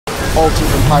ulti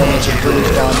from Pyromancer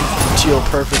brings down Teal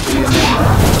perfectly, and then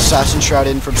Assassin Shroud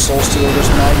in from Soul Stealer. There's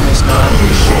Magnus now,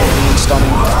 being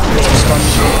stunning. There's the stun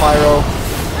from Pyro.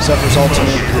 Zephyr's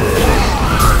ultimate.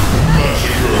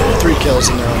 3 kills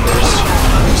in their own base.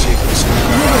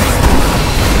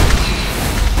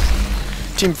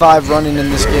 Team 5 running in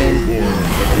this game,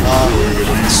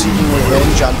 seeking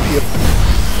revenge on POL,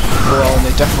 and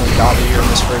they definitely got it here in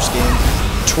this first game.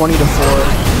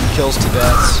 20-4 kills to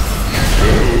deaths.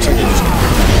 Looks like they just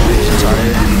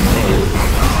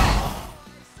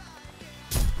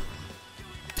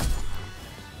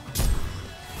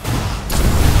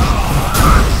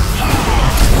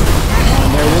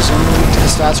and there it is. I'm going to look to the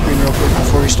stat screen real quick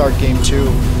before we start game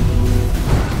 2.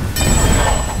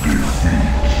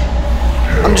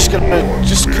 I'm just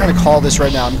gonna kind of call this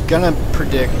right now. I'm gonna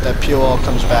predict that POL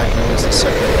comes back and wins the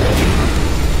second game.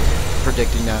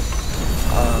 Predicting that.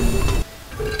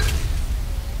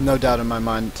 No doubt in my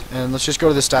mind. And let's just go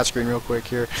to the stat screen real quick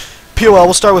here. POL,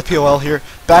 we'll start with POL here.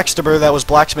 Backstabber, that was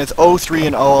Blacksmith, 0-3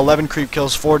 and 0, 11 creep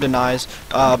kills, 4 denies,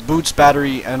 boots,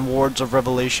 battery, and wards of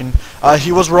revelation.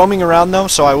 He was roaming around though,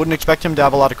 so I wouldn't expect him to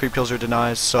have a lot of creep kills or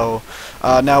denies. So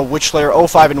now Witchslayer,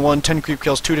 0-5 and 1, 10 creep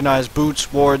kills, 2 denies,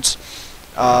 boots, wards,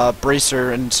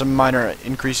 bracer, and some minor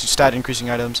stat increasing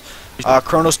items.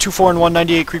 Chronos, 2-4 and 1,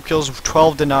 98 creep kills,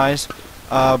 12 denies.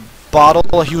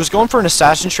 Bottle, he was going for an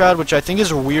Assassin Shroud, which I think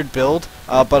is a weird build,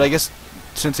 but I guess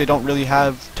since they don't really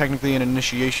have technically an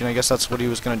initiation, I guess that's what he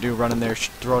was going to do, run in there,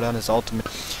 throw down his ultimate.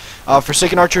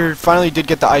 Forsaken Archer finally did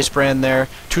get the Ice Brand there,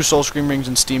 2 Soul Scream Rings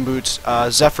and Steam Boots.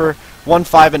 Zephyr,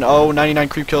 1-5 and 0, 99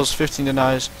 creep kills, 15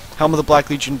 denies. Helm of the Black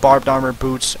Legion, barbed armor,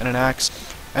 boots, and an axe.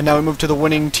 And now we move to the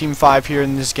winning Team 5 here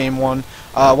in this game 1.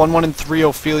 1-1 and 3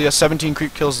 Ophelia, 17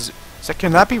 creep kills.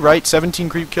 Can that be right? 17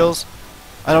 creep kills?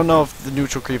 I don't know if the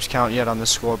neutral creeps count yet on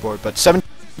this scoreboard, but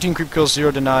 17 creep kills,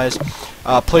 0 denies.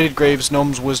 Plated Graves,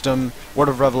 Gnome's Wisdom, Word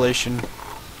of Revelation.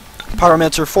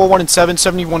 Pyromancer, 4-1 and 7,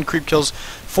 71 creep kills,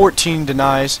 14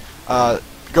 denies.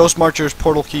 Ghost Marchers,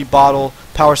 Portal Key, Bottle,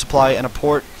 Power Supply, and a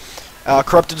Port.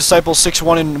 Corrupted Disciple,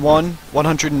 6-1 and 1,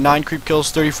 109 creep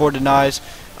kills, 34 denies.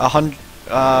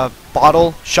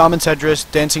 Bottle, Shaman's Headdress,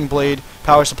 Dancing Blade,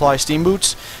 Power Supply, Steam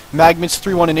Boots. Magmits,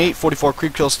 3-1 and 8, 44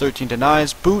 creep kills, 13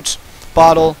 denies. Boots,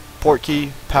 Bottle, Port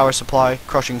Key, Power Supply,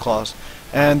 Crushing Claws.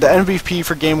 And the MVP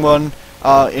for Game 1,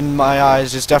 in my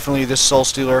eyes, is definitely this Soul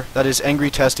Stealer. That is Angry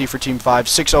Testy for Team 5,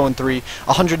 6-0 and 3,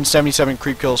 177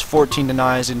 creep kills, 14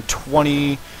 denies in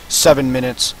 27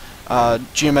 minutes.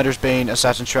 Geometer's Bane,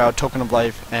 Assassin's Shroud, Token of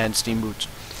Life, and Steam Boots.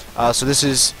 So this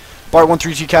is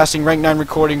Bart132 casting, RankNine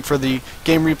recording for the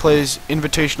Gamereplays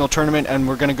Invitational Tournament, and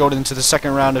we're going to go into the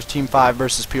second round of Team 5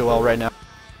 versus POL right now.